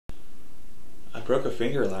broke a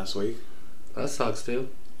finger last week. That sucks, dude.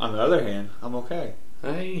 On the other hand, I'm okay.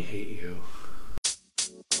 I hate you.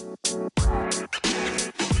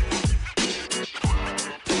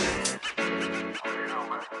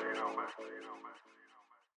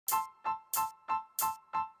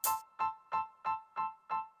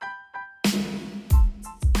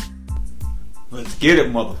 Let's get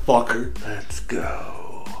it, motherfucker. Let's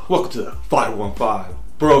go. Welcome to the 515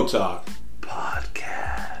 Bro Talk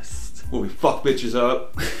Podcast. where we fuck bitches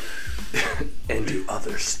up. And do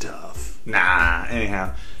other stuff. Nah,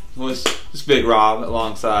 anyhow. It's Big Rob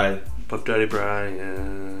alongside Puff Daddy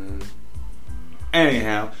Brian.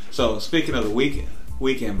 Anyhow, so speaking of the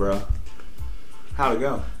weekend, bro, how'd it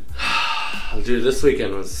go? Dude, this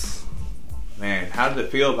weekend was... Man, how did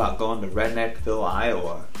it feel about going to Redneckville,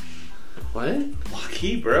 Iowa? What?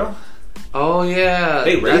 Lucky, bro. Oh, yeah.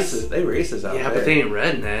 They racist. They racist out there. Yeah, but they ain't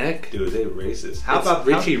redneck. Dude, they racist. How about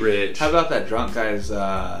Richie Rich? How about that drunk guy's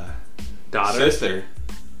daughter? Sister?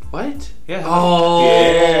 What? Yeah.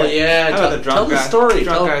 Oh, yeah. How about the drunk tell guy, the story.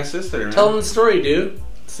 Drunk guy's sister. Man. Tell them the story, dude.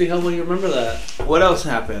 See how well you remember that. What else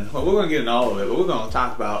happened? Well, we're going to get into all of it, but we're going to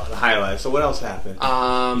talk about the highlights. So what else happened?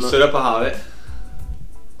 You stood up a hollet.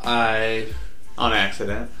 On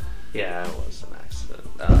accident. Yeah, it was an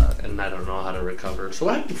accident. And I don't know how to recover. So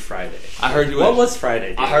what happened Friday? I heard you What was Friday,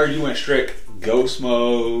 dude? I heard you went strict ghost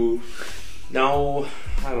mode. No,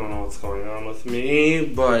 I don't know what's going on with me,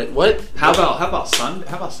 but what? How about Sunday?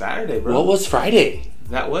 How about Saturday, bro? What was Friday?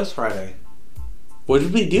 That was Friday. What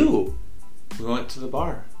did we do? We went to the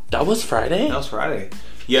bar. That was Friday? That was Friday.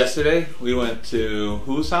 Yesterday, we went to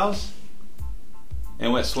whose house?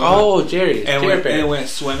 And went swimming. Oh, Jerry's. And went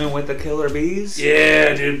swimming with the killer bees.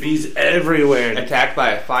 Yeah, dude, bees everywhere. Attacked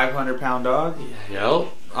by a 500-pound dog. Yep.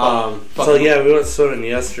 So yeah, we went swimming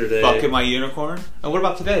yesterday. Fucking my unicorn. And what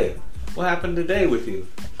about today? What happened today with you?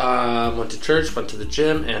 Went to church, went to the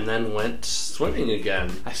gym, and then went swimming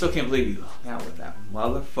again. I still can't believe you hung out with that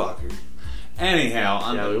motherfucker.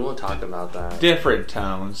 Anyhow, yeah, we won't talk about that. Different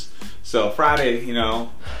tones. So Friday,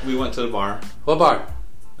 we went to the bar. What bar?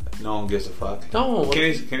 No one gives a fuck. No.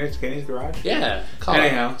 Kenny's garage? Yeah.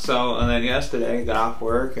 Anyhow, and then yesterday, got off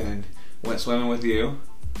work and went swimming with you.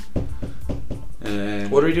 And then...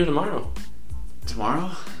 What do we do tomorrow?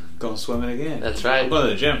 Tomorrow? Going swimming again. That's right. I'm going to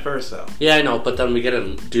the gym first, though. Yeah, I know, but then we get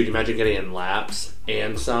in... Dude, imagine getting in laps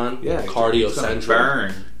and sun. Yeah. Cardio Central.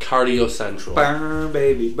 Burn. Cardio Central. Burn,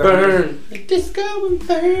 baby, burn. Disco and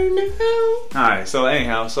burn now. Alright, so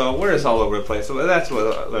anyhow, we're just all over the place. So that's what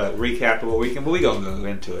a recap of a weekend, but we're going to go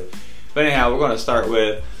into it. But anyhow, we're going to start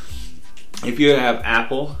with, if you have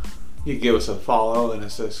Apple, you can give us a follow and a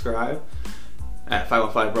subscribe at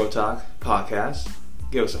 515 Bro Talk Podcast.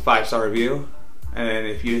 Give us a 5-star review. And then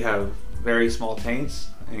if you have very small taints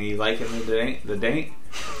and you like it in the daint,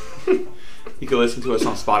 you can listen to us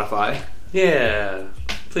on Spotify. Yeah.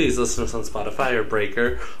 Please listen to us on Spotify or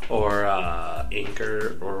Breaker or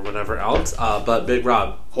Anchor or whatever else. But Big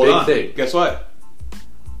Rob, Hold on. thing. Guess what?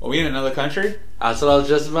 Are we in another country? That's what I was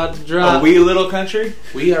just about to drop. Are we a little country?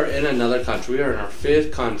 We are in another country. We are in our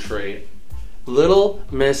 5th country. Little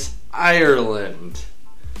Miss Ireland.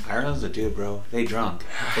 Ireland's a dude, bro. They drunk.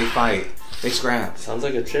 They fight. They scrap. Sounds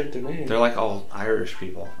like a chick to me. They're like all Irish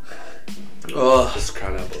people. Oh, this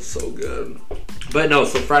crown apple's so good. But no,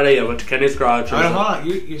 so Friday I went to Kenny's garage. Hold on.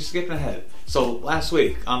 You're skipping ahead. So last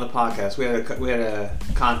week on the podcast we had a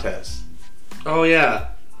contest. Oh yeah.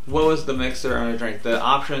 What was the mixer on a drink? The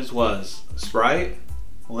options was Sprite,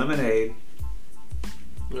 lemonade,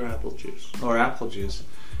 or apple juice.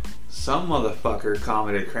 Some motherfucker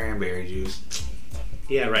commented cranberry juice.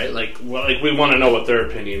 Yeah, right. Like we want to know what their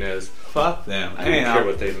opinion is. Fuck them. I don't care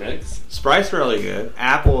what they mix. Sprite's really good.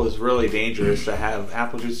 Apple is really dangerous to have.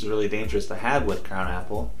 Apple juice is really dangerous to have with Crown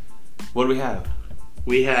Apple. What do we have?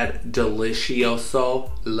 We had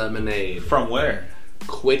Delicioso lemonade. From where?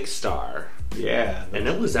 Quick Star. Yeah. And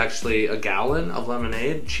it was actually a gallon of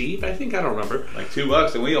lemonade, cheap, I think, I don't remember. Like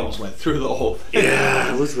 $2, and we almost went through the whole thing.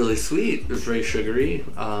 Yeah, it was really sweet. It was very sugary.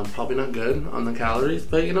 Probably not good on the calories,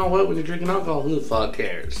 but you know what? When you're drinking alcohol, who the fuck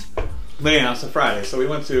cares? But yeah, it's a Friday, so we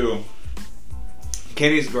went to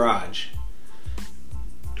Kenny's garage.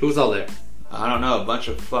 Who was all there? I don't know, a bunch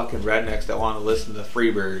of fucking rednecks that want to listen to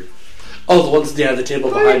Freebird. Oh, the ones at the table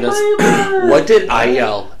behind us. What did I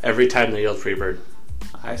yell every time they yelled Freebird?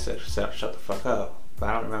 I said, shut the fuck up. But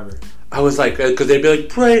I don't remember. I was like, because they'd be like,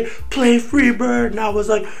 play Freebird. And I was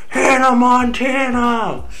like, Hannah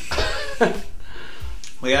Montana. Well,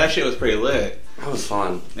 yeah, that shit was pretty lit. That was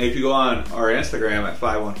fun. And if you go on our Instagram at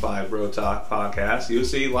 515 Bro Talk Podcast, you'll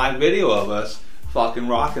see live video of us fucking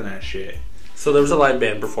rocking that shit. So there was a live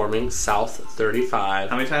band performing, South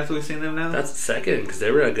 35. How many times have we seen them now? That's the second, because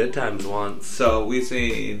they were at Good Times once. So we've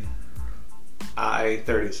seen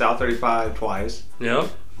South 35 twice.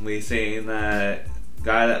 Yep. We've seen that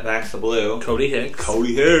guy that backs the blue. Cody Hicks.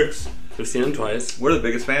 Cody Hicks. We've seen him twice. We're the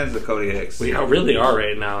biggest fans of Cody Hicks. We really are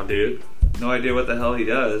right now, dude. No idea what the hell he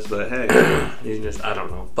does, but hey. He's just, I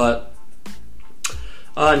don't know. But,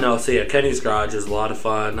 no, so yeah, Kenny's Garage is a lot of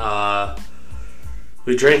fun.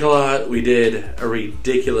 We drank a lot. We did a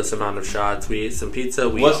ridiculous amount of shots. We ate some pizza.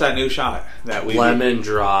 What's that new shot that we Lemon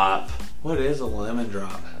drop. What is a lemon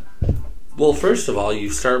drop? Well, first of all, you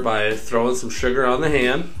start by throwing some sugar on the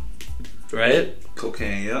hand, right?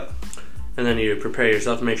 Cocaine, yep. And then you prepare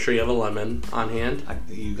yourself to make sure you have a lemon on hand.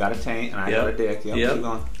 You got a taint, and I Yep. got a dick. Yep. Keep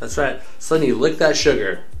going. That's right. So then you lick that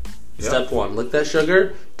sugar. Yep. Step one, lick that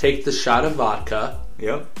sugar, take the shot of vodka,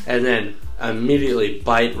 Yep. and then immediately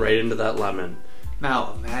bite right into that lemon.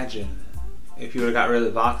 Now imagine if you would have got rid of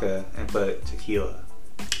the vodka and put tequila.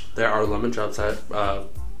 There are lemon drops that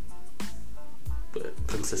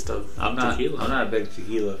consist of tequila. I'm not a big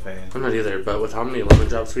tequila fan. I'm not either, but with how many lemon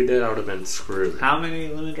drops we did, I would have been screwed. How many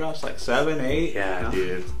lemon drops? Like 7, 8? Yeah, No?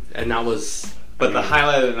 dude. And that was... But the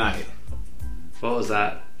highlight of the night, What was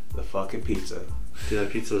that? the fucking pizza. Dude,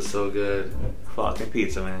 that pizza was so good. Fucking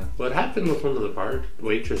pizza, man. What happened with one of the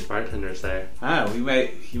waitress bartenders there? You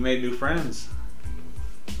made new friends.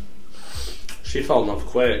 She fell in love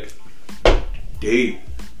quick. Deep.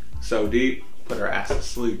 So deep, put her ass to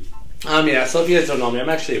sleep. Yeah, so if you guys don't know me, I'm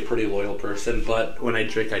actually a pretty loyal person, but when I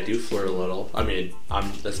drink, I do flirt a little. I mean,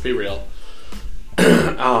 let's be real.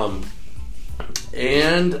 And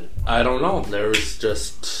I don't know, there was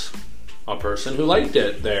just a person who liked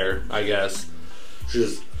it there, I guess. She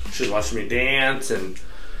was watching me dance, and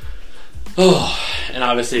and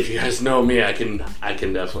obviously if you guys know me, I can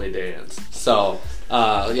definitely dance. So,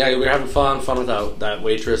 yeah, we were having fun with that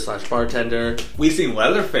waitress / bartender. We seen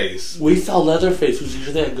Leatherface. We saw Leatherface, who's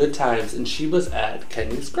usually at Good Times, and she was at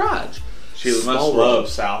Kenny's Garage. She must Small love world.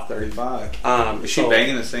 South 35. Is she So-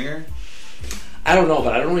 banging the singer? I don't know,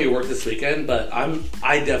 but I don't know where you work this weekend, but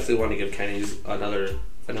I definitely want to give Kenny's another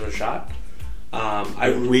shot.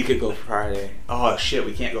 We could go Friday. Oh shit,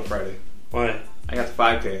 we can't go Friday. Why? I got the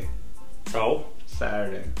 5K Oh?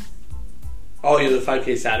 Saturday. Oh, you're the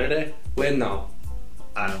 5K Saturday? When though?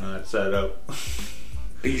 I don't know how to set it up.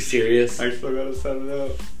 Are you serious? I still gotta set it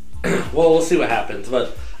up. Well, we'll see what happens,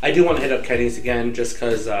 but I do want to hit up Kenny's again just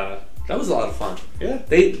because that was a lot of fun. Yeah.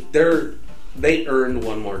 They earned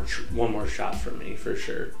one more shot from me for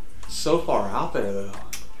sure. So far out there though.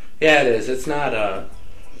 Yeah, it is. It's not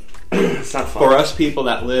it's not fun. For us people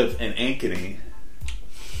that live in Ankeny,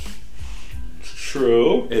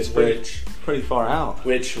 True. it's pretty far out.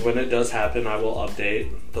 Which, when it does happen, I will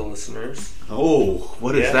update the listeners. Oh,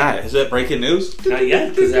 what is Yeah. that? Is that breaking news? Not yet,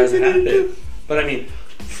 because it hasn't happened. But I mean,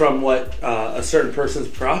 from what a certain person's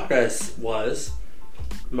progress was,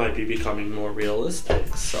 might be becoming more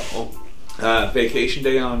realistic. So, Vacation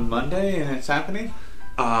day on Monday and it's happening?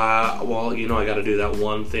 well, I got to do that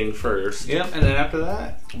one thing first. Yep, and then after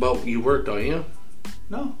that? But you work, don't you?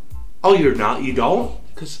 No. Oh, you're not? You don't?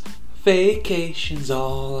 Because vacation's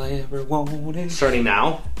all I ever wanted. Starting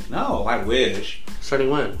now? No, I wish. Starting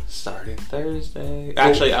when? Starting Thursday.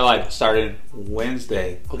 Actually, I like starting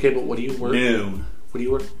Wednesday. Okay, but what do you work? Noon. What do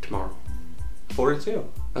you work tomorrow? 4 to 2.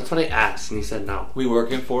 That's what I asked, and you said no. We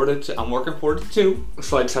working 4 to 2. I'm working 4 to 2.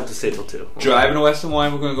 So I just have to stay till 2. Driving to West Des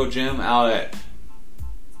Moines. We're going to go gym out at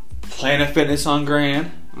Planet Fitness on Grand.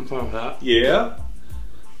 I'm fine with that. Yeah.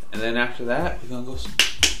 And then after that, we're going to go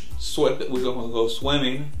We're going to go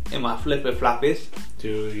swimming in my flippy floppies.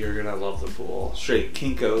 Dude, you're gonna love the pool. Straight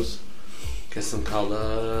Kinko's. Get some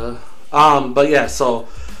color. But yeah, so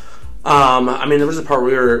I mean, there was a part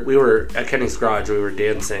we were at Kenny's Garage. We were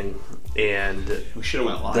dancing, and We should have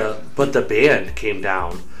went live. the band came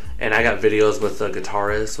down, and I got videos with the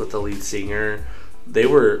guitarist, with the lead singer. They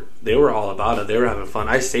were all about it. They were having fun.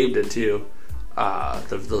 I saved it too,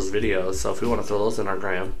 those videos. So if we want to throw those in our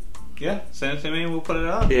gram, Yeah, send it to me and we'll put it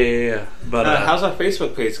up. yeah. But How's our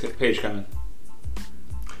Facebook page coming?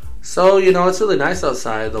 so it's really nice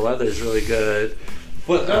outside. The weather's really good.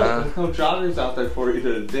 What? There's no joggers out there for you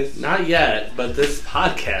to this. Not yet, but this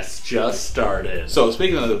podcast just started. So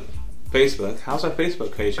speaking of the Facebook, how's our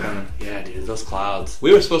Facebook page coming? Yeah, dude, those clouds.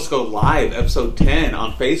 We were supposed to go live episode 10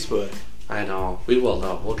 on Facebook. I know. We will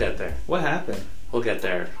though. We'll get there. What happened? We'll get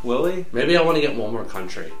there. Will we? Maybe I want to get one more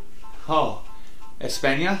country. Oh,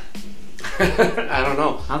 España? I don't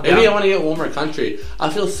know. I'm Maybe down. I want to get one more country. I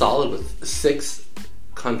feel solid with 6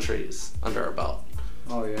 countries under our belt.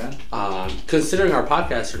 Oh yeah. Considering our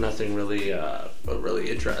podcasts are nothing really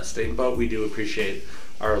interesting, but we do appreciate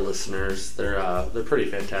our listeners. They're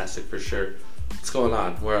pretty fantastic for sure. What's going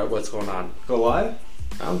on? What's going on? Go live?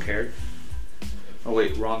 I don't care. Oh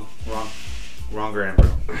wait, wrong gram,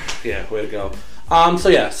 bro. Yeah, way to go.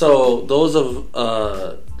 So those of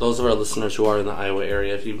our listeners who are in the Iowa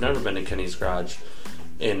area, if you've never been to Kenny's Garage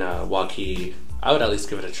in Waukee, I would at least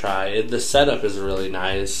give it a try. The setup is really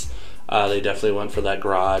nice. They definitely went for that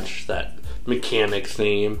garage, that mechanic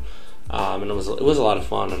theme, and it was a lot of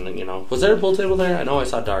fun. And was there a pool table there? I know I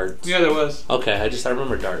saw darts. Yeah, there was. Okay, I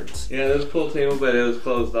remember darts. Yeah, there was a pool table, but it was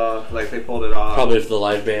closed off. Like they pulled it off. Probably for the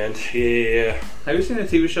live band. Yeah. Have you seen the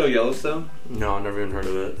TV show Yellowstone? No, I've never even heard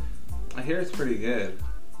of it. I hear it's pretty good.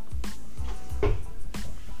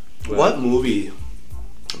 What movie?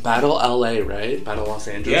 Battle LA, right? Battle Los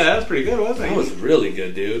Angeles. Yeah, that was pretty good, wasn't it? That was really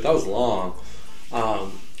good, dude. That was long.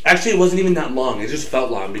 Actually, it wasn't even that long. It just felt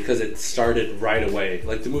long because it started right away.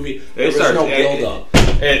 Like the movie, there was no build up.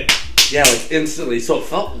 Yeah, like instantly. So it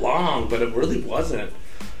felt long, but it really wasn't.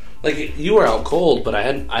 Like you were out cold, but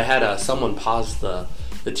I had someone pause the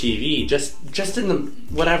TV just in the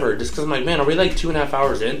whatever, just because I'm like, man, are we like 2.5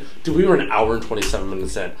 hours in? Dude, we were an hour and 27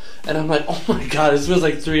 minutes in, and I'm like, oh my god, this feels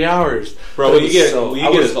like 3 hours, bro. When you get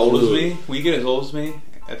as old as me,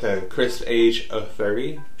 at the crisp age of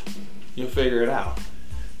 30, you'll figure it out.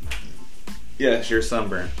 Yes, you're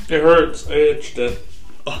sunburned. It hurts. I itched it.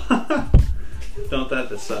 Don't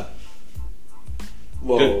that suck?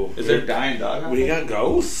 Whoa! Dude, is there a dying dog? We got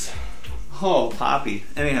ghosts. Oh, Poppy.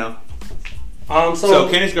 Anyhow. So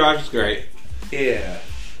Kenny's Garage is great. Yeah.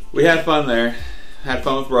 We had fun there. Had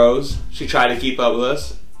fun with Rose. She tried to keep up with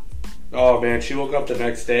us. Oh man, she woke up the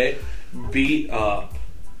next day beat up.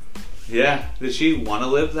 Yeah. Did she want to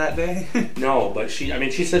live that day? No, but she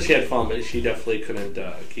said she had fun, but she definitely couldn't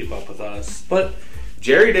keep up with us. But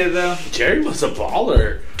Jerry did though. Jerry was a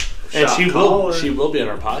baller. And Shot she caller. will be on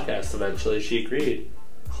our podcast eventually. She agreed.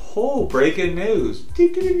 Oh, breaking news.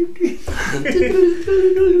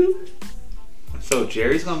 So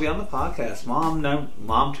Jerry's gonna be on the podcast, Mom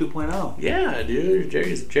 2.0. Yeah, dude,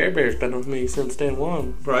 Jerry Bear's been with me since day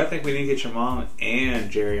one. Bro, I think we need to get your mom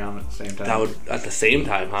and Jerry on at the same time. That would at the same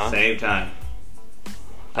time, huh? Same time.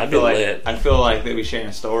 I'd be lit. I feel like they'd be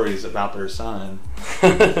sharing stories about their son.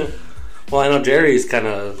 Well, I know Jerry's kind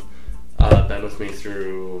of been with me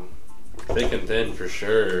through thick and thin for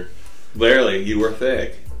sure. Literally, you were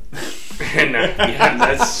thick. Yeah,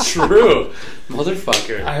 that's true,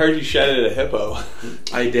 motherfucker. I heard you shedded a hippo.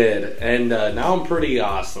 I did, and now I'm pretty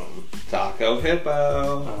awesome. Taco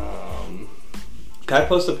Hippo. Can I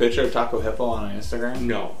post a picture of Taco Hippo on Instagram?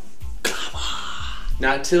 No. Come on.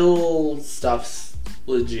 Not till stuff's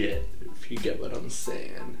legit, if you get what I'm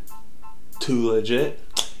saying. Too legit?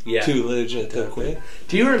 Yeah. Too legit to quit?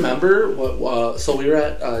 Do you remember what, so we were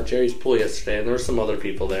at Jerry's pool yesterday, and there were some other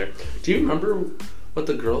people there. Do you remember what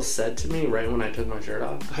the girl said to me right when I took my shirt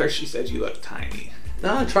off? I heard she said you look tiny.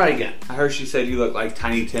 No, try again. I heard she said you look like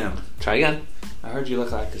Tiny Tim. Try again. I heard you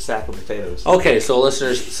look like a sack of potatoes. Okay, so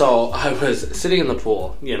listeners, so I was sitting in the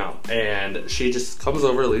pool, and she just comes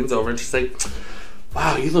over, leans over, and she's like,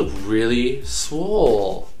 wow, you look really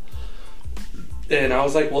swole. And I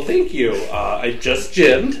was like, well, thank you. I just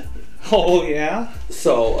gymmed. Oh, yeah?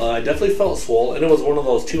 So I definitely felt swole, and it was one of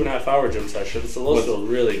those 2.5 hour gym sessions, so those feel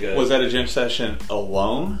really good. Was that a gym session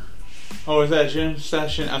alone? Or was that a gym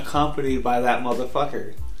session accompanied by that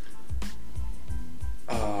motherfucker?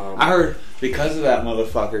 I heard because of that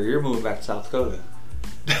motherfucker, you're moving back to South Dakota.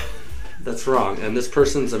 That's wrong, and this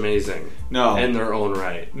person's amazing. No. In their own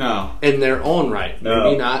right. No. In their own right. No.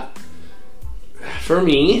 Maybe not for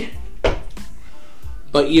me,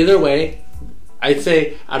 but either way, I'd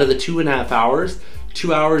say out of the 2.5 hours,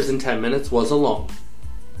 2 hours and 10 minutes was alone.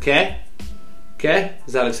 Okay? Okay?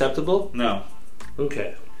 Is that acceptable? No.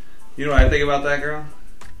 Okay. You know what I think about that girl?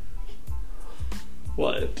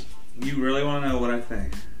 What? You really want to know what I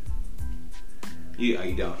think? You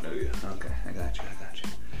don't, do you? Okay, I got you.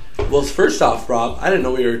 Well, first off, Rob, I didn't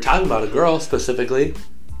know we were talking about a girl specifically.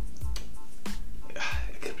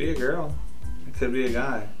 It could be a girl. It could be a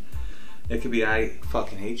guy. It could be I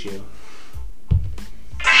fucking hate you.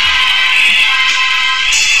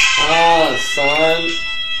 Ah, son.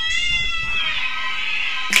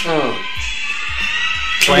 Oh.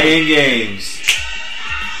 Playing games.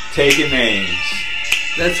 Taking names.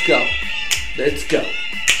 Let's go. Let's go.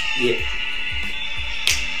 Yeah.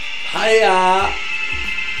 Hiya.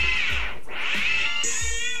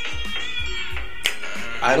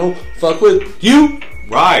 I don't fuck with you.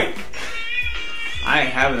 Right. I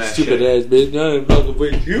ain't having that Stupid shit. ass bitch. I ain't fucking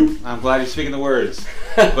with you. I'm glad you're speaking the words.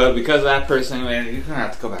 But because of that person, man, you're going to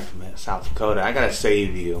have to go back to South Dakota. I got to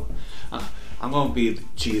save you. I'm going to be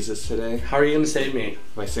Jesus today How are you going to save me?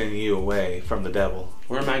 by sending you away from the devil.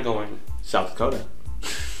 Where am I going? South Dakota.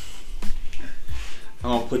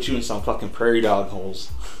 I'm going to put you in some fucking prairie dog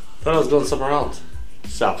holes. Thought I was going somewhere else.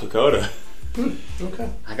 South Dakota. Okay.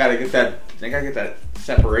 I got to get that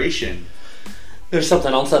separation. There's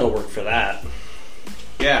something else that'll work for that.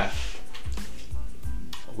 Yeah.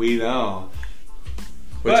 We know.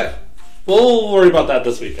 But We'll worry about that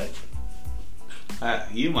this weekend.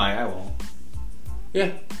 you might, I won't.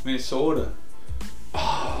 Yeah. Minnesota.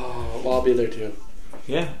 Oh, well, I'll be there too.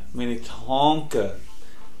 Yeah, Minnetonka.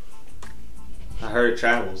 I heard it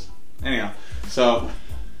travels. Anyhow, so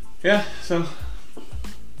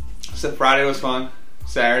Friday was fun.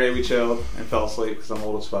 Saturday we chilled and fell asleep because I'm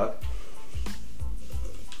old as fuck.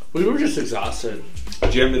 We were just exhausted.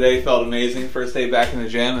 Gym today felt amazing. First day back in the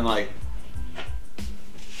gym and like,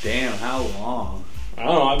 damn, how long? I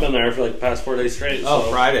don't know. I've been there for like the past 4 days straight. Oh,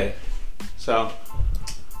 so. Friday. So,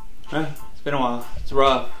 it's been a while. It's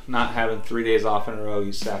rough not having 3 days off in a row,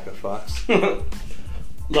 you sack of fucks.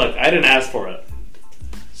 Look, I didn't ask for it.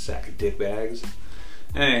 Sack of dick bags.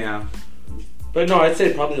 Anyhow. But no, I'd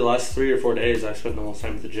say probably the last 3 or 4 days I spent the most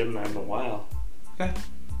time at the gym in a while. Okay.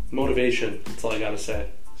 Motivation. That's all I gotta say.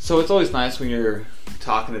 So it's always nice when you're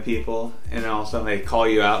talking to people and all of a sudden they call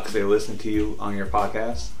you out because they listen to you on your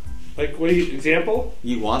podcast. Like, what do you... Example?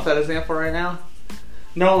 You want that example right now?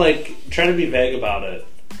 No, like, try to be vague about it.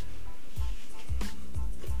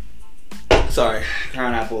 Sorry.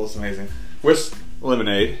 Crown Apple is amazing. With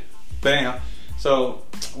lemonade. But anyhow, so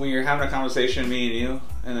when you're having a conversation, me and you,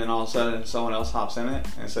 and then all of a sudden someone else hops in it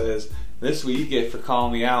and says, "This is what you get for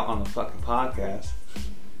calling me out on the fucking podcast."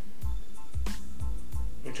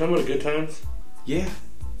 You're talking about good times? Yeah.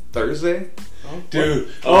 Thursday? Oh,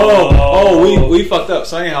 Dude. Oh. We fucked up.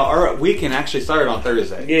 So anyhow, our weekend actually started on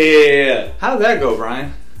Thursday. Yeah. How did that go,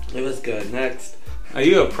 Brian? It was good. Next. Are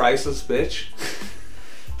you a priceless bitch?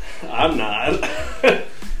 I'm not.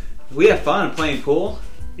 We had fun playing pool.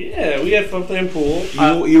 Yeah, we had fun playing pool.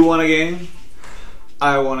 You won a game.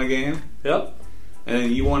 I won a game. Yep. And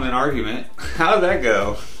then you won an argument. How did that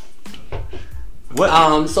go?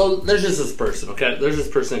 What? So there's just this person, okay? There's this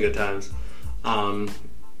person at Good Times. I'm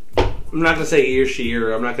not gonna say he or she,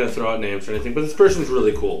 or I'm not gonna throw out names or anything, but this person's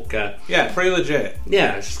really cool, okay? Yeah, pretty legit.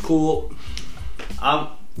 Yeah, she's cool. I'm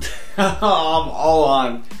all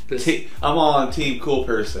on team cool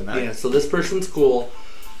person. Yeah, so this person's cool.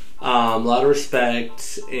 A lot of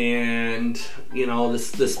respect, and you know,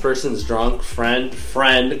 this person's drunk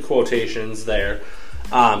friend quotations there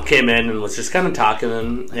came in and was just kind of talking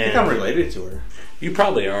and I think I'm related to her. You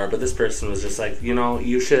probably are, but this person was just like, you know,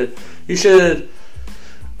 you should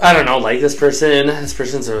I don't know, like this person. This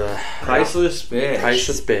person's a priceless bitch.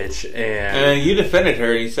 Priceless bitch, and then you defended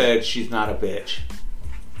her and you said she's not a bitch.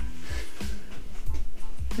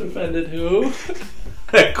 Defended who?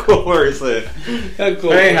 That cool person. That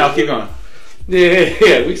cool. Anyhow, keep going.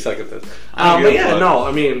 Yeah, we suck at this. But yeah, fuck. no,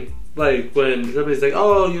 I mean, like when somebody's like,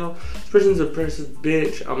 "Oh, you know, this person's a priceless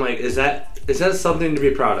bitch," I'm like, "Is that something to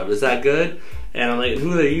be proud of? Is that good?" And I'm like,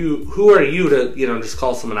 "Who are you to, you know, just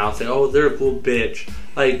call someone out and say, oh, they're a cool bitch?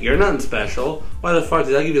 Like, you're nothing special. Why the fuck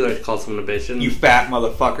did I give you the right to call someone a bitch?" And you fat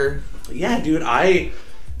motherfucker. Yeah, dude, I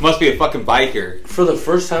must be a fucking biker. For the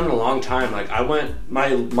first time in a long time, like I went,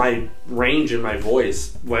 my range in my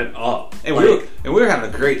voice went up, and like, we were having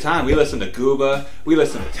a great time. We listened to Gooba, we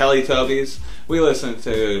listened to Teletubbies, we listened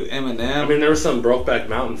to Eminem. I mean, there were some Brokeback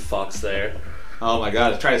Mountain fucks there. Oh my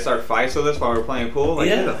god! Try to start fights with us while we're playing pool. Like,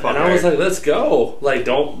 yeah, and I was like, "Let's go!" Like,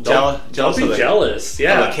 don't be jealous.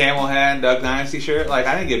 Yeah, the camel hat, Duck Dynasty shirt. Like,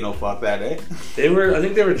 I didn't give no fuck that day. I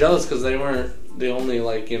think they were jealous because they weren't the only,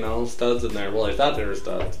 like, you know, studs in there. Well, I thought they were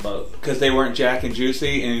studs, but because they weren't Jack and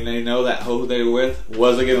Juicy, and they know that hoe they were with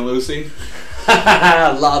wasn't getting Lucy.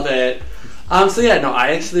 Love it. So yeah, no, I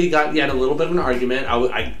actually had a little bit of an argument.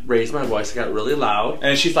 I raised my voice. I got really loud.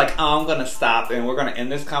 And she's like, "Oh, I'm going to stop and we're going to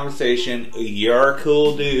end this conversation. You're a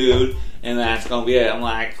cool dude. And that's going to be it." I'm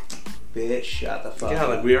like, bitch, shut the fuck up. Yeah,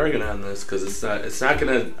 like, we are going to end this because it's not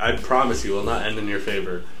going to, I promise you, will not end in your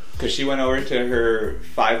favor. Because she went over to her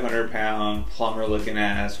 500-pound, plumber-looking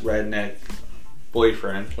ass, redneck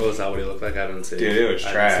boyfriend. Oh, is that what he looked like? I didn't see. Dude, it was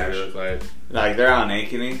trash. I didn't see what he looked like. Like, they're on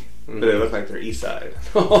Ankeny, but they look like they're east side.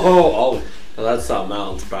 Oh, that's something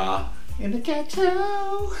else, brah. In the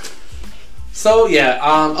ghetto. So yeah,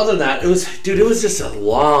 other than that, it was just a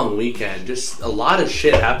long weekend. Just a lot of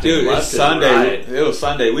shit happened. Dude, it's Sunday. It was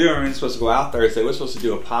Sunday. We weren't even supposed to go out Thursday. We were supposed to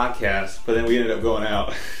do a podcast, but then we ended up going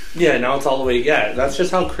out. Yeah, now it's all the way. Yeah, that's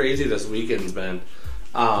just how crazy this weekend's been.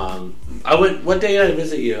 I went. What day did I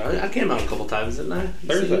visit you? I came out a couple times, didn't I?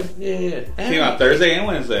 Thursday. Yeah. Came out Thursday and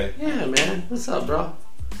Wednesday. Yeah, man. What's up, bro?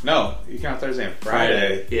 No, you came out Thursday and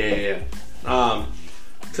Friday. Yeah.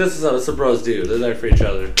 This is what bros do. They're there for each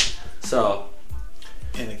other. So.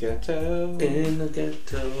 In the ghetto. In the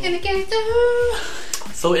ghetto.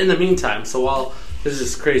 So in the meantime, while there's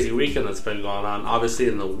this crazy weekend that's been going on, obviously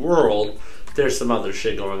in the world, there's some other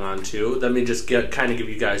shit going on too. Let me just kind of give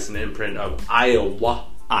you guys an imprint of Iowa.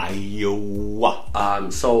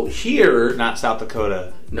 So here, not South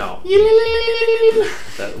Dakota. No.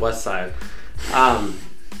 That west side.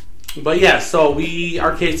 But yeah, so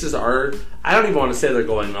our cases are, I don't even want to say they're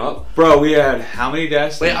going up. Bro, we had how many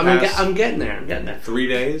deaths? Wait, I'm getting there. 3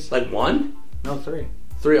 days? Like 1? No, 3.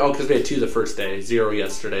 3, because we had 2 the first day, 0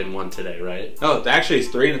 yesterday and 1 today, right? No, actually it's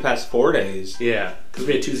 3 in the past 4 days. Yeah, because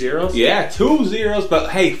we had 2 zeros? Yeah, 2 zeros,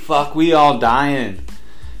 but hey, fuck, we all dying.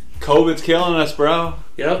 COVID's killing us, bro.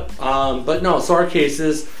 Yep, but no, so our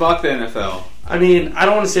cases... Fuck the NFL. I mean, I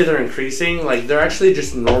don't want to say they're increasing. Like, they're actually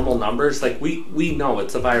just normal numbers. Like, we know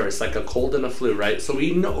it's a virus, like a cold and a flu, right? So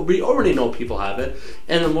we already know people have it.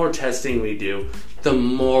 And the more testing we do, the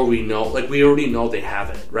more we know. Like, we already know they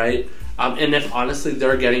have it, right? And if honestly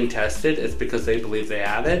they're getting tested, it's because they believe they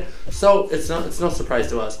have it. So it's no surprise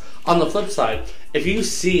to us. On the flip side, if you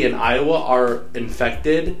see in Iowa are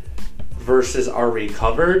infected versus are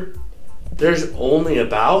recovered, there's only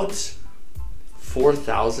about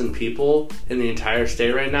 4,000 people in the entire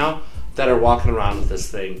state right now that are walking around with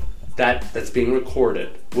this thing that's being recorded.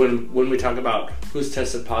 When we talk about who's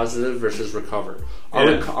tested positive versus recovered,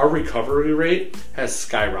 our recovery rate has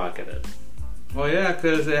skyrocketed. Well, yeah,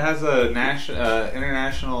 because it has a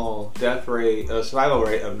international death rate, survival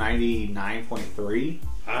rate of 99.3.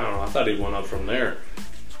 I don't know. I thought he went up from there.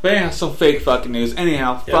 But yeah, some fake fucking news.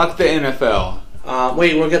 Anyhow, fuck the NFL.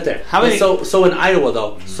 Wait, we'll get there. How many? So in Iowa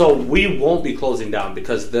though, so we won't be closing down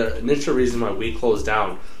because the initial reason why we closed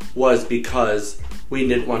down was because we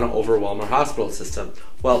didn't want to overwhelm our hospital system.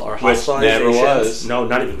 Well, our hospitalizations, never was. No,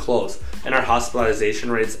 not even close. And our hospitalization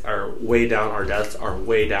rates are way down. Our deaths are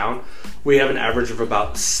way down. We have an average of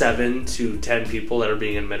about 7 to 10 people that are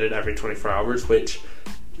being admitted every 24 hours, which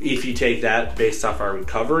if you take that based off our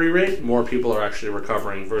recovery rate, more people are actually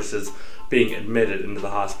recovering versus being admitted into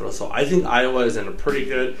the hospital. So I think Iowa is in a pretty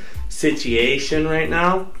good situation right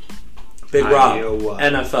now. Big Rob,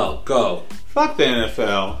 NFL, go. Fuck the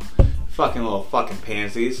NFL. Fucking little fucking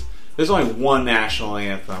pansies. There's only one national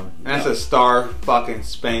anthem, and that's a Star fucking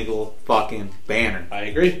Spangled fucking Banner. I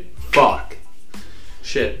agree. Fuck.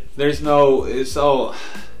 Shit. There's only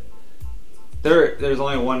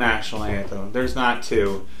one national anthem. There's not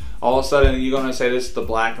 2. All of a sudden, you're going to say this is the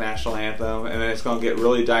black national anthem, and then it's going to get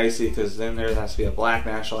really dicey because then there has to be a black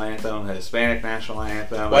national anthem, a Hispanic national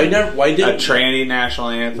anthem, a tranny national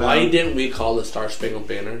anthem. Why didn't we call the Star Spangled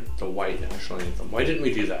Banner the white national anthem? Why didn't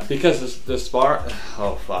we do that? Because the Star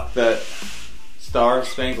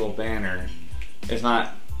Spangled Banner is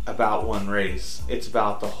not about one race. It's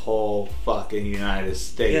about the whole fucking United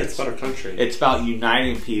States. Yeah, it's about our country. It's about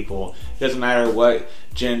uniting people. It doesn't matter what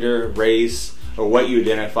gender, race, or what you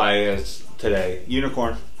identify as today.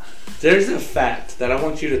 Unicorn. There's a fact that I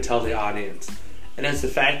want you to tell the audience, and it's the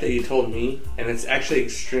fact that you told me, and it's actually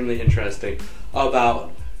extremely interesting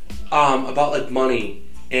about like money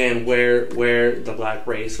and where the black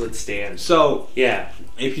race would stand. So yeah,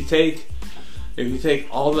 if you take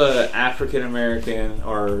all the African American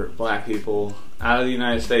or black people out of the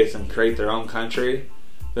United States and create their own country,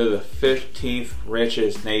 they're the 15th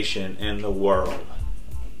richest nation in the world.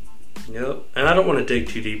 Yep. And I don't want to dig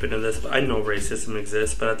too deep into this, but I know racism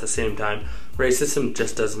exists, but at the same time, racism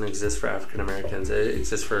just doesn't exist for African Americans. It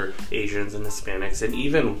exists for Asians and Hispanics, and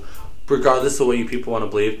even regardless of what you people want to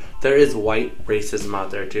believe, there is white racism out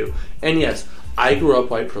there too. And yes, I grew up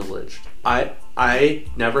white privileged. I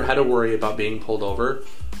never had to worry about being pulled over.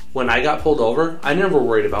 When I got pulled over, I never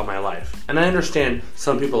worried about my life. And I understand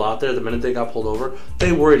some people out there, the minute they got pulled over,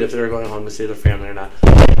 they worried if they were going home to see their family or not.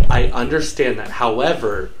 I understand that.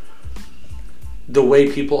 However, the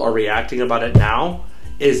way people are reacting about it now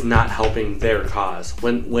is not helping their cause.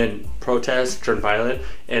 When protests turn violent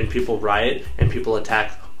and people riot and people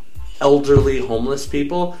attack elderly homeless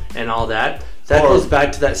people and all that, that goes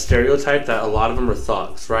back to that stereotype that a lot of them are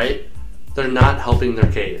thugs, right? They're not helping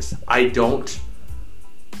their case. I do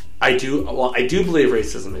believe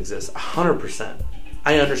racism exists 100%.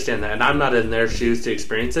 I understand that, and I'm not in their shoes to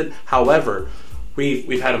experience it. However,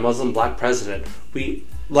 we've had a Muslim black president. We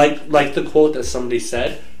like the quote that somebody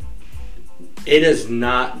said, it is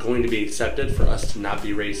not going to be accepted for us to not be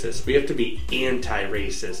racist. We have to be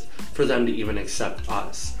anti-racist for them to even accept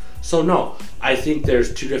us. So no, I think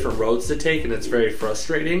there's two different roads to take, and it's very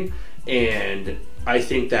frustrating. And I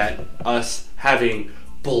think that us having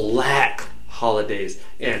black holidays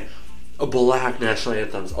and black national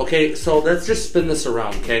anthems. Okay, so let's just spin this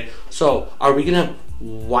around, okay? So are we gonna have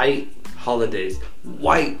white holidays,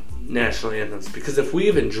 white national anthems? Because if we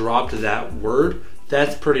even dropped that word,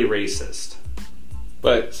 that's pretty racist.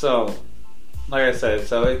 But so, like I said,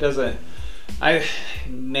 so it doesn't.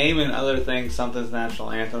 Naming other things something's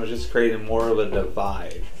national anthem is just creating more of a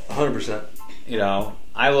divide. 100%. You know,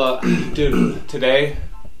 I love, dude. Today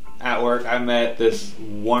at work, I met this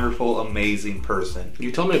wonderful, amazing person.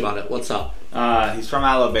 You told me about it. What's up? He's from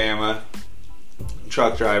Alabama,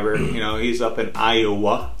 truck driver. You know, he's up in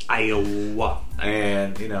Iowa.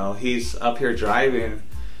 And you know, he's up here driving.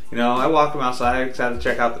 You know, I walked him outside because I had to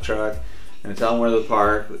check out the truck and tell him where to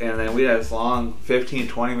park. And then we had this long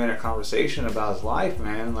 15-20 minute conversation about his life,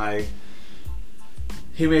 man. Like,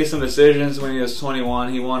 he made some decisions when he was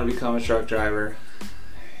 21. He wanted to become a truck driver.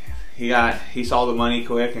 He saw the money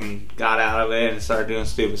quick and got out of it and started doing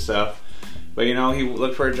stupid stuff. But you know, he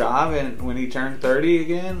looked for a job, and when he turned 30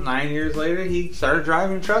 again, 9 years later, he started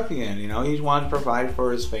driving a truck again. You know, he wanted to provide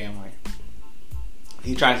for his family.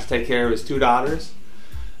 He tries to take care of his 2 daughters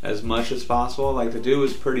as much as possible. Like, the dude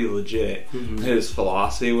was pretty legit. Mm-hmm. His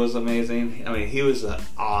philosophy was amazing. I mean, he was an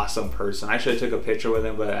awesome person. I should have took a picture with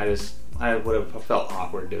him, but I would have felt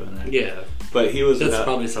awkward doing that. Yeah. But he was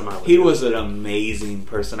probably something I would he do. Was an amazing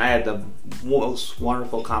person. I had the most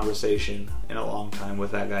wonderful conversation in a long time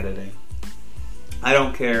with that guy today. I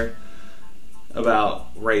don't care about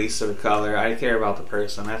race or color. I care about the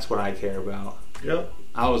person. That's what I care about. Yep.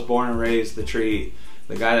 I was born and raised to treat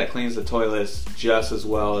the guy that cleans the toilets just as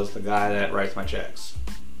well as the guy that writes my checks.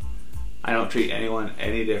 I don't treat anyone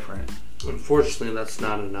any different. Unfortunately, that's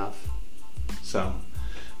not enough. So,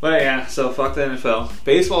 but yeah, so fuck the NFL.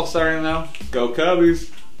 Baseball starting though. Go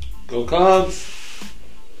Cubbies. Go Cubs.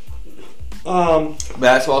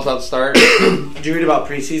 Basketball's about to start. Did you read about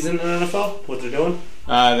preseason in the NFL? What they're doing?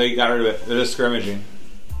 They got rid of it. They're just scrimmaging.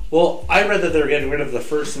 Well, I read that they're getting rid of the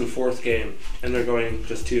first and fourth game, and they're going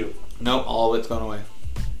just 2. Nope, all of it's gone away.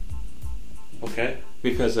 Okay.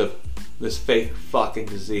 Because of this fake fucking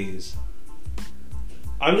disease.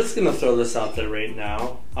 I'm just gonna throw this out there right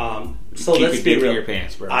now. So Keep let's your be dick real. in your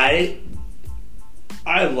pants, bro.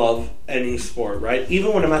 I love any sport, right?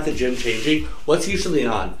 Even when I'm at the gym changing, what's usually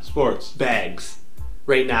on? Sports. Bags.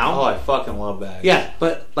 Right now? Oh, I fucking love bags. Yeah,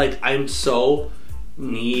 but like I'm so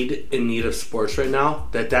in need of sports right now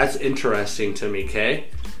that's interesting to me, okay?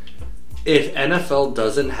 If NFL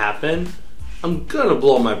doesn't happen, I'm gonna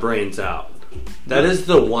blow my brains out. That is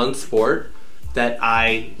the one sport that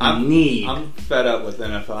I need. I'm fed up with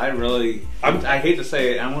NFL. I hate to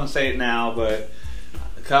say it. I'm going to say it now, but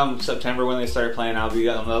come September when they start playing, I'll be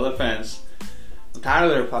on the other fence. I'm tired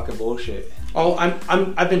of their fucking bullshit. Oh,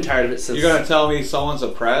 I've been tired of it since. You're going to tell me someone's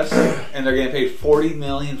oppressed and they're getting paid $40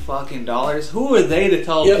 million fucking dollars? Who are they to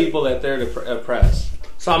tell people that they're oppressed?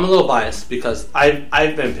 So I'm a little biased because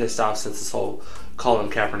I've been pissed off since this whole Colin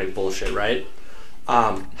Kaepernick bullshit, right?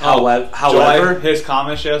 However, his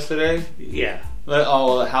comments yesterday. Yeah.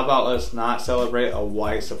 How about let's not celebrate a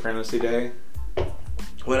white supremacy day?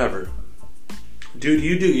 Whatever. Dude,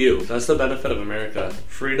 you do you. That's the benefit of America.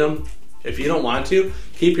 Freedom. If you don't want to,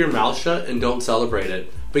 keep your mouth shut and don't celebrate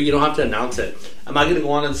it. But you don't have to announce it. I'm not going to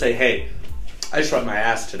go on and say, hey, I just wiped my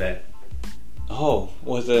ass today. Oh,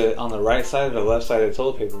 was it on the right side or the left side of the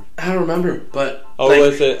toilet paper? I don't remember, but...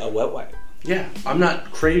 was it a wet wipe? Yeah, I'm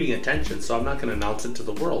not craving attention, so I'm not going to announce it to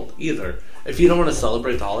the world either. If you don't want to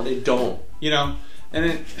celebrate the holiday, don't. You know, and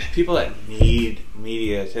then people that need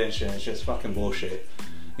media attention, it's just fucking bullshit.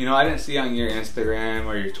 You know, I didn't see on your Instagram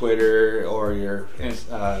or your Twitter or your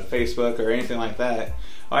Facebook or anything like that.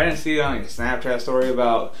 I didn't see on your Snapchat story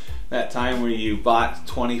about that time where you bought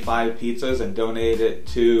 25 pizzas and donated it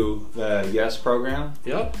to the Yes program.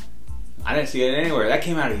 Yep. I didn't see it anywhere. That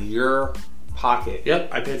came out of your pocket. Yep,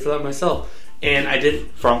 I paid for that myself. And I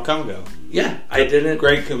didn't... From Come Go. Yeah, I didn't...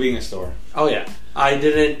 Great convenience store. Oh, yeah. I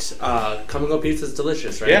didn't... Come Go Pizza's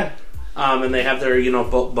delicious, right? Yeah. And they have their,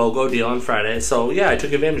 BOGO deal on Friday. So, yeah, I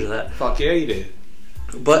took advantage of that. Fuck yeah, you did.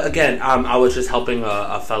 But, again, I was just helping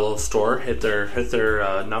a fellow store hit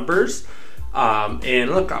their numbers.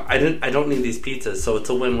 And, look, I don't need these pizzas, so it's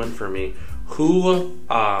a win-win for me.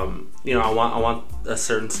 I want a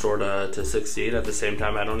certain store to succeed. At the same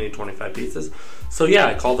time, I don't need 25 pizzas. So yeah,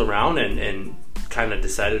 I called around and kind of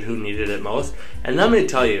decided who needed it most. And let me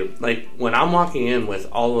tell you, like when I'm walking in with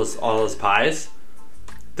all those pies,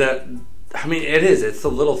 that I mean, it is. It's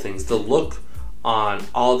the little things. The look on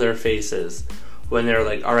all their faces when they're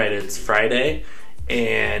like, all right, it's Friday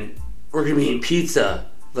and we're going to be eating pizza.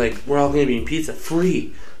 Like, we're all going to be eating pizza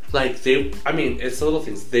free. Like, it's the little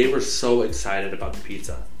things. They were so excited about the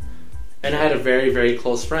pizza. And I had a very, very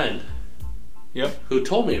close friend. Yep. Who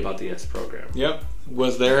told me about the YES program. Yep.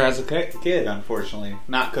 Was there as a kid, unfortunately.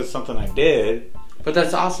 Not because something I did. But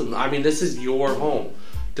that's awesome. I mean, this is your home.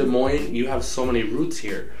 Des Moines, you have so many roots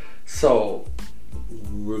here. So...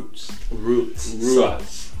 Roots.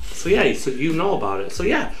 So yeah, so you know about it. So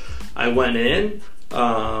yeah, I went in,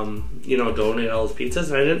 donated all those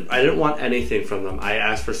pizzas, and I didn't want anything from them. I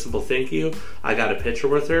asked for a simple thank you. I got a picture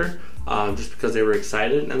with her, just because they were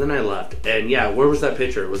excited, and then I left. And yeah, where was that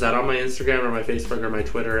picture? Was that on my Instagram or my Facebook or my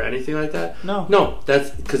Twitter or anything like that? No, that's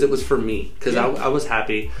because it was for me. Because I was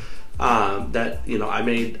happy that I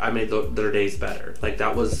made their days better. Like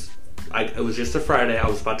that was. It was just a Friday. I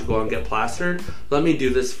was about to go out and get plastered. Let me do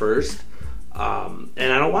this first. And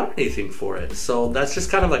I don't want anything for it. So that's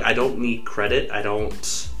just kind of like, I don't need credit. I don't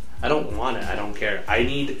want it. I don't care.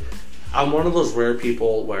 I'm one of those rare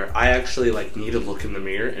people where I actually like need to look in the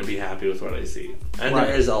mirror and be happy with what I see. And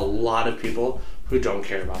There is a lot of people who don't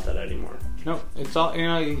care about that anymore. No, it's all,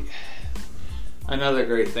 another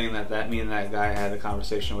great thing that me and that guy had a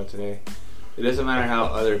conversation with today. It doesn't matter how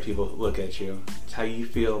other people look at you. It's how you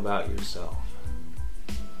feel about yourself.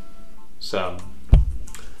 So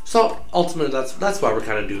ultimately, that's why we're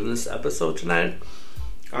kind of doing this episode tonight.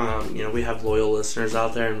 We have loyal listeners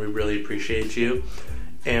out there, and we really appreciate you.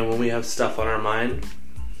 And when we have stuff on our mind,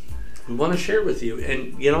 we want to share it with you.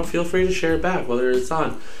 And feel free to share it back, whether it's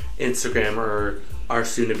on Instagram or our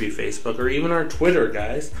soon-to-be Facebook or even our Twitter,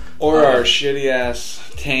 guys, or our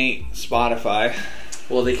shitty-ass taint Spotify.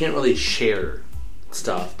 Well, they can't really share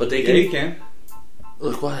stuff, but they can. Yeah, you can.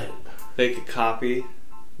 Look what? They could copy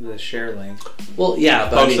the share link. Well, yeah,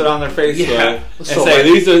 but post it on their Facebook and so say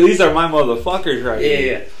these are my motherfuckers right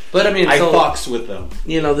here. Yeah. But I fucks with them.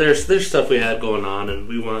 There's stuff we had going on, and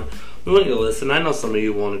we want you to listen. I know some of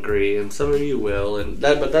you won't agree, and some of you will,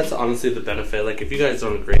 but that's honestly the benefit. Like, if you guys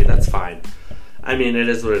don't agree, that's fine. I mean, it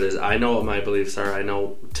is what it is. I know what my beliefs are. I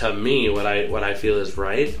know, to me, what I feel is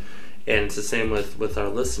right. And it's the same with our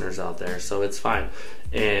listeners out there, so it's fine.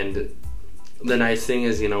 And the nice thing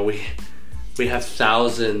is, we have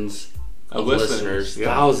thousands of listeners, yeah.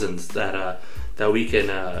 Thousands that we can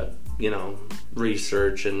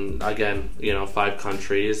research, and again, 5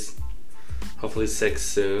 countries, hopefully 6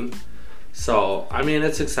 soon. So I mean,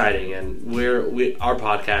 it's exciting, and our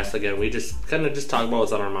podcast again. We just kind of talk about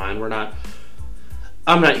what's on our mind.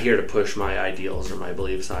 I'm not here to push my ideals or my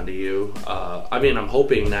beliefs onto you. I'm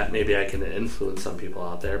hoping that maybe I can influence some people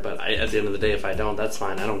out there, but at the end of the day, if I don't, that's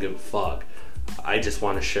fine. I don't give a fuck. I just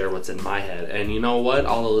want to share what's in my head. And you know what?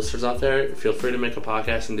 All the listeners out there, feel free to make a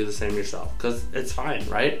podcast and do the same yourself, because it's fine,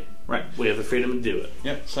 right? Right. We have the freedom to do it.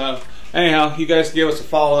 Yep. So, anyhow, you guys give us a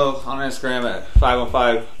follow on Instagram at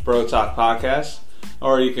 515 Bro Talk Podcast,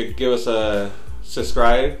 or you could give us a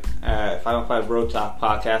subscribe at 515 Bro Talk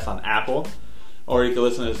Podcast on Apple. Or you can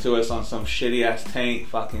listen to us on some shitty-ass tank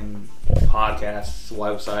fucking podcast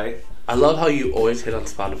website. I love how you always hit on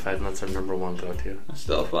Spotify, and that's our number one go-to.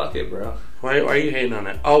 Still, fuck it, bro. Why are you hating on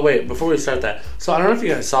it? Oh, wait, before we start that. So, I don't know if you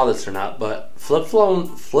guys saw this or not, but flip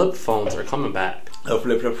phones are coming back. Oh,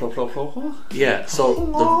 flip. Yeah, so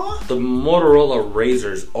the Motorola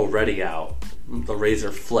Razr's already out. The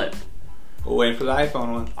Razr Flip. We're waiting for the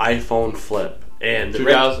iPhone one. iPhone Flip. And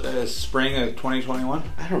spring of 2021.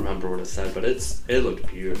 I don't remember what it said, but it looked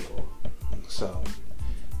beautiful. So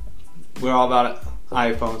we're all about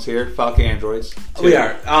iPhones here. Fuck Androids. Too. We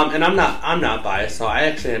are, and I'm not biased. So I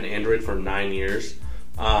actually had an Android for 9 years.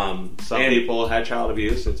 Some people had child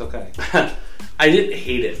abuse. It's okay. I didn't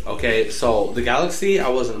hate it. Okay, so the Galaxy I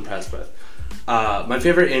wasn't impressed with. My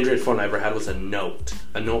favorite Android phone I ever had was a Note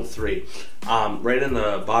 3. Right in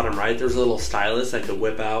the bottom right, there's a little stylus I could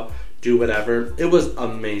whip out. Do whatever. It was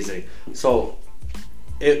amazing. So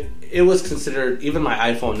it was considered, even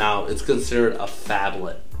my iPhone now, it's considered a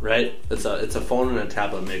phablet, right? It's a phone and a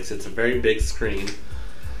tablet mix. It's a very big screen,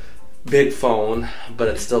 big phone, but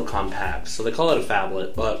it's still compact. So they call it a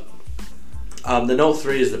phablet. But the Note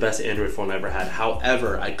 3 is the best Android phone I ever had.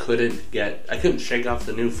 However, I couldn't shake off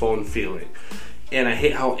the new phone feeling. And I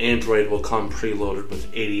hate how Android will come preloaded with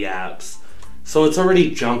 80 apps. So it's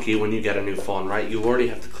already junky when you get a new phone, right? You already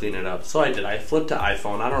have to clean it up. So I did. I flipped to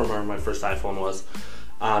iPhone. I don't remember my first iPhone was.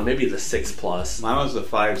 Maybe the 6 Plus. Mine was the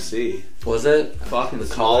 5C. Was it? Fucking the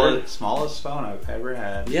smallest phone I've ever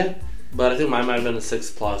had. Yeah. But I think mine might have been the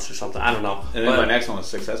 6 Plus or something. I don't know. And then my next one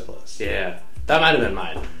was 6S Plus. Yeah. That might have been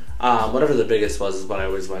mine. Whatever the biggest was is what I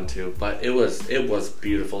always went to. But it was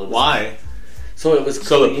beautiful. Why? So it was clean.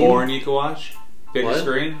 So the porn you could watch? Big What?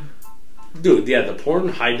 screen? Dude, yeah, the porn,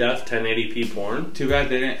 high def, 1080p porn. Too bad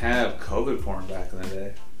they didn't have COVID porn back in the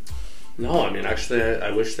day. No, I mean, actually,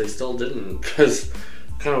 I wish they still didn't. Because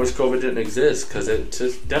I kind of wish COVID didn't exist. Because it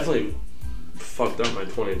just definitely fucked up my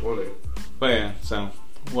 2020. But yeah, so,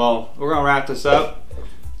 well, we're going to wrap this up.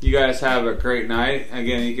 You guys have a great night.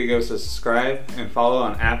 Again, you can give us a subscribe and follow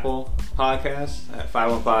on Apple Podcasts at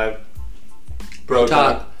 515 Bro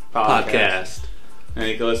Talk Podcast. And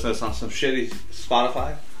you can listen to us on some shitty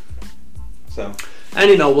Spotify. So, And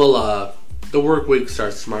you know, we'll the work week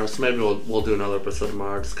starts tomorrow, so maybe we'll do another episode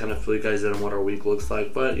tomorrow, just kind of fill you guys in on what our week looks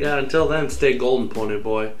like. But yeah, until then, stay golden, Pony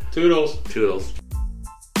Boy. toodles. Toodles.